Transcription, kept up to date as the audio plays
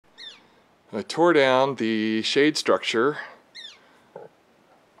I tore down the shade structure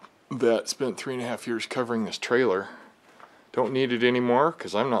that spent 3.5 years covering this trailer. Don't need it anymore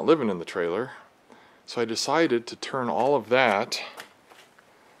because I'm not living in the trailer. So I decided to turn all of that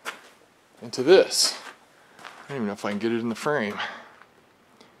into this. I don't even know if I can get it in the frame.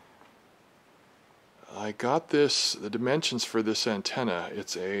 I got this, the dimensions for this antenna.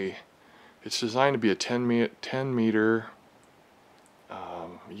 It's designed to be a 10 meter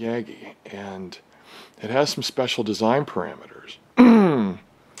Yagi, and it has some special design parameters.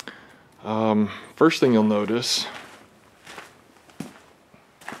 First thing you'll notice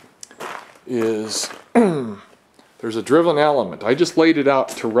is there's a driven element. I just laid it out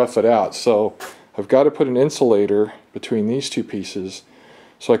to rough it out, so I've got to put an insulator between these two pieces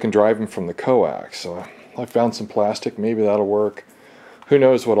so I can drive them from the coax. So I found some plastic, maybe that'll work. Who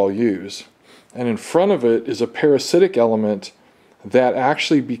knows what I'll use. And in front of it is a parasitic element that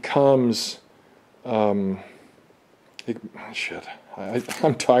actually becomes I'm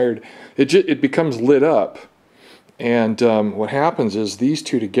tired. It becomes lit up, and what happens is these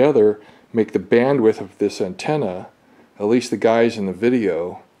two together make the bandwidth of this antenna. At least the guys in the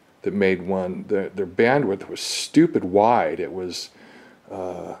video that made one, their bandwidth was stupid wide. It was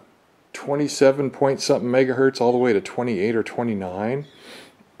 27 point something megahertz all the way to 28 or 29.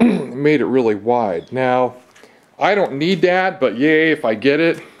 It made it really wide. Now, I don't need that, but yay if I get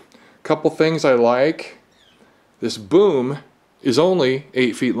it. A couple things I like. This boom is only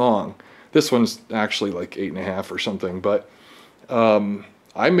 8 feet long. This one's actually like 8.5 or something, but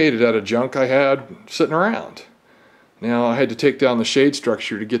I made it out of junk I had sitting around. Now I had to take down the shade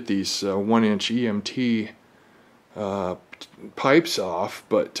structure to get these 1-inch EMT pipes off,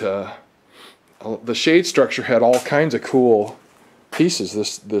 but the shade structure had all kinds of cool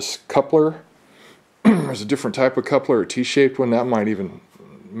pieces. This coupler, there's a different type of coupler, a T-shaped one, that might even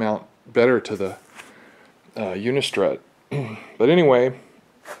mount better to the unistrut. But anyway,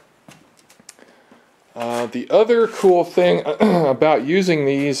 the other cool thing about using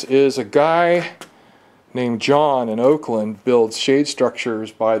these is a guy named John in Oakland builds shade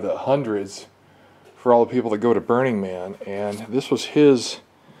structures by the hundreds for all the people that go to Burning Man, and this was his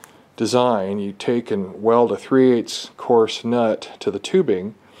design. You take and weld a 3/8 course nut to the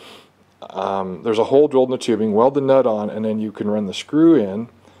tubing. There's a hole drilled in the tubing, weld the nut on, and then you can run the screw in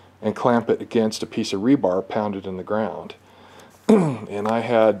and clamp it against a piece of rebar pounded in the ground. And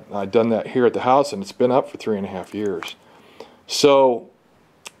I'd done that here at the house, and it's been up for 3.5 years. So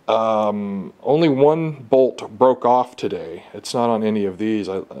only one bolt broke off today. It's not on any of these.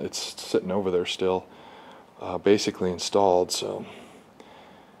 It's sitting over there still, basically installed. So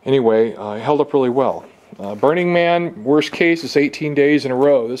anyway, it held up really well. Burning Man, worst case, is 18 days in a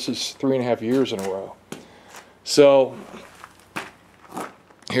row. This is 3.5 years in a row. So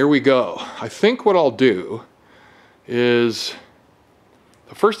here we go. I think what I'll do is,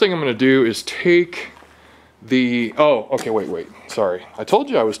 the first thing I'm going to do is take the, wait, sorry. I told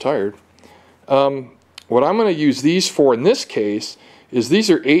you I was tired. What I'm going to use these for in this case is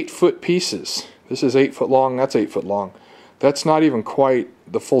these are 8-foot pieces. This is 8 foot long, that's 8 foot long. That's not even quite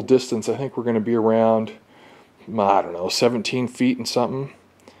the full distance. I think we're going to be around, I don't know, 17 feet and something.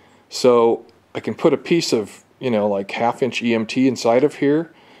 So I can put a piece of, like 1/2-inch EMT inside of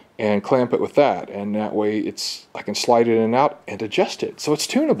here and clamp it with that, and that way I can slide it in and out and adjust it. So it's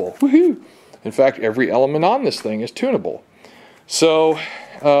tunable. Woohoo! In fact, every element on this thing is tunable. So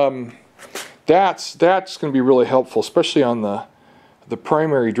that's going to be really helpful, especially on the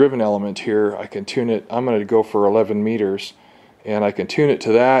primary driven element here. I can tune it. I'm going to go for 11 meters, and I can tune it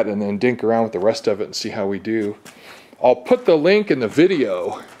to that and then dink around with the rest of it and see how we do. I'll put the link in the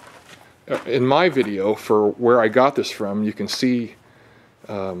video, in my video, for where I got this from. You can see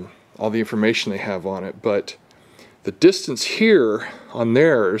all the information they have on it, but the distance here on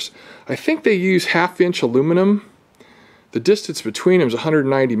theirs, I think they use 1/2-inch aluminum. The distance between them is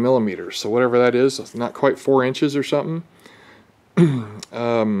 190 millimeters, so whatever that is, it's not quite 4 inches or something.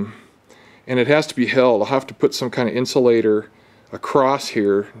 And it has to be held. I'll have to put some kind of insulator across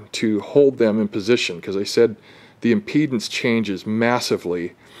here to hold them in position, because they said the impedance changes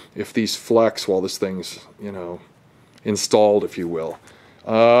massively if these flex while this thing's, installed, if you will.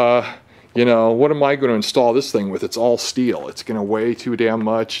 What am I going to install this thing with? It's all steel. It's going to weigh too damn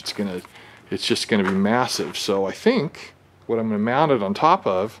much. It's just going to be massive. So I think what I'm going to mount it on top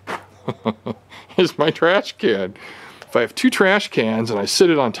of is my trash can. If I have 2 trash cans and I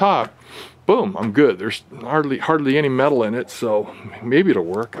sit it on top, boom, I'm good. There's hardly any metal in it, so maybe it'll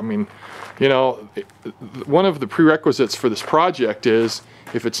work. I mean, one of the prerequisites for this project is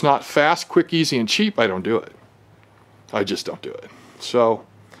if it's not fast, quick, easy, and cheap, I don't do it. I just don't do it. So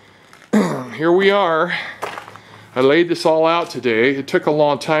here we are. I laid this all out today. It took a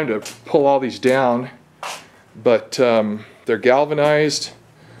long time to pull all these down, but they're galvanized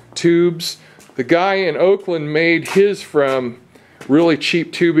tubes. The guy in Oakland made his from really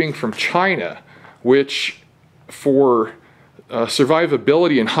cheap tubing from China, which for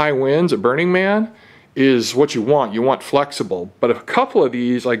survivability in high winds at Burning Man is what you want. You want flexible. But a couple of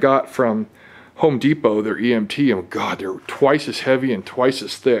these I got from Home Depot, they're EMT, and God, they're twice as heavy and twice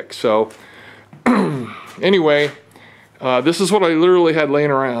as thick. So anyway, this is what I literally had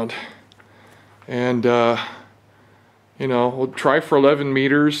laying around. And you know, we'll try for 11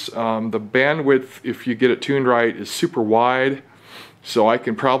 meters. The bandwidth, if you get it tuned right, is super wide. So I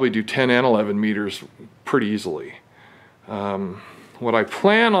can probably do 10 and 11 meters pretty easily. What I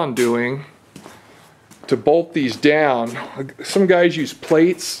plan on doing to bolt these down, some guys use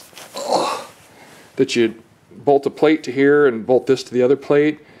plates that you bolt a plate to here and bolt this to the other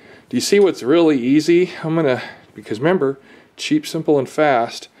plate. Do you see what's really easy? I'm gonna, because remember, cheap, simple, and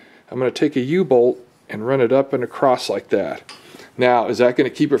fast, I'm gonna take a U-bolt and run it up and across like that. Now, is that gonna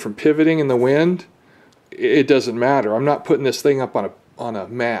keep it from pivoting in the wind? It doesn't matter. I'm not putting this thing up on a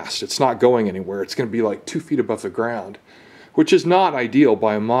mast. It's not going anywhere. It's gonna be like 2 feet above the ground, which is not ideal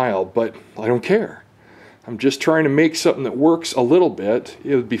by a mile, but I don't care. I'm just trying to make something that works a little bit.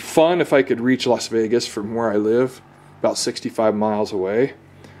 It would be fun if I could reach Las Vegas from where I live, about 65 miles away.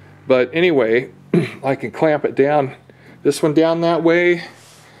 But anyway, I can clamp it down, this one down that way,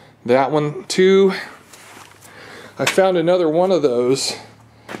 that one too. I found another one of those,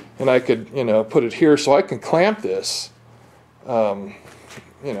 and I could, you know, put it here, so I can clamp this, you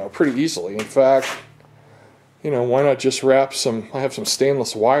know, pretty easily. In fact, you know, why not just wrap some, I have some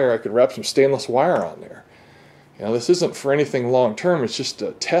stainless wire, I could wrap some stainless wire on there. You know, this isn't for anything long term, it's just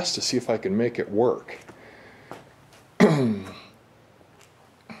a test to see if I can make it work.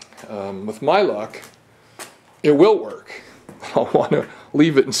 With my luck, it will work. I want to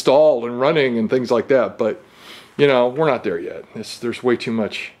leave it installed and running and things like that, but you know, we're not there yet. There's way too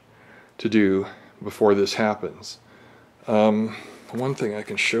much to do before this happens. One thing I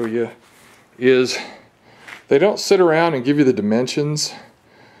can show you is they don't sit around and give you the dimensions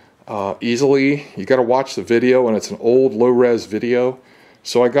easily. You got to watch the video, and it's an old low-res video.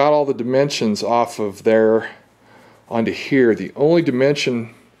 So I got all the dimensions off of there onto here. The only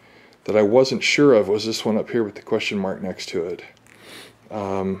dimension that I wasn't sure of was this one up here with the question mark next to it.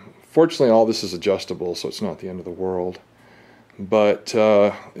 Fortunately, all this is adjustable, so it's not the end of the world. But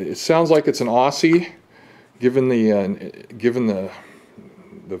it sounds like it's an Aussie, given the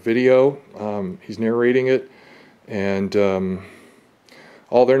video. He's narrating it, and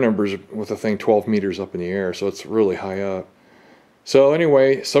all their numbers with the thing 12 meters up in the air, so it's really high up. So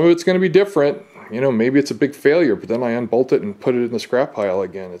anyway, some of it's going to be different. You know, maybe it's a big failure, but then I unbolt it and put it in the scrap pile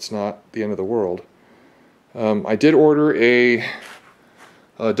again. It's not the end of the world. I did order a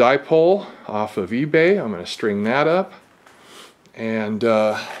dipole off of eBay. I'm going to string that up. And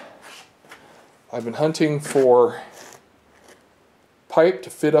I've been hunting for pipe to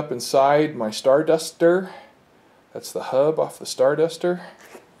fit up inside my Star Duster. That's the hub off the Star Duster.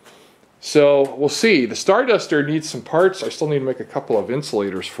 So we'll see. The Star Duster needs some parts. I still need to make a couple of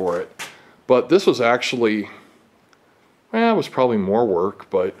insulators for it. But this was actually, well, it was probably more work,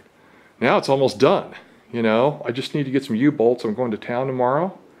 but now it's almost done. You know, I just need to get some U-bolts. I'm going to town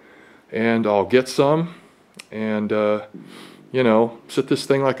tomorrow, and I'll get some, and you know, set this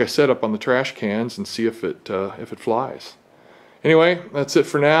thing, like I said, up on the trash cans and see if it flies. Anyway, that's it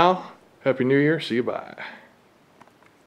for now. Happy New Year. See you. Bye.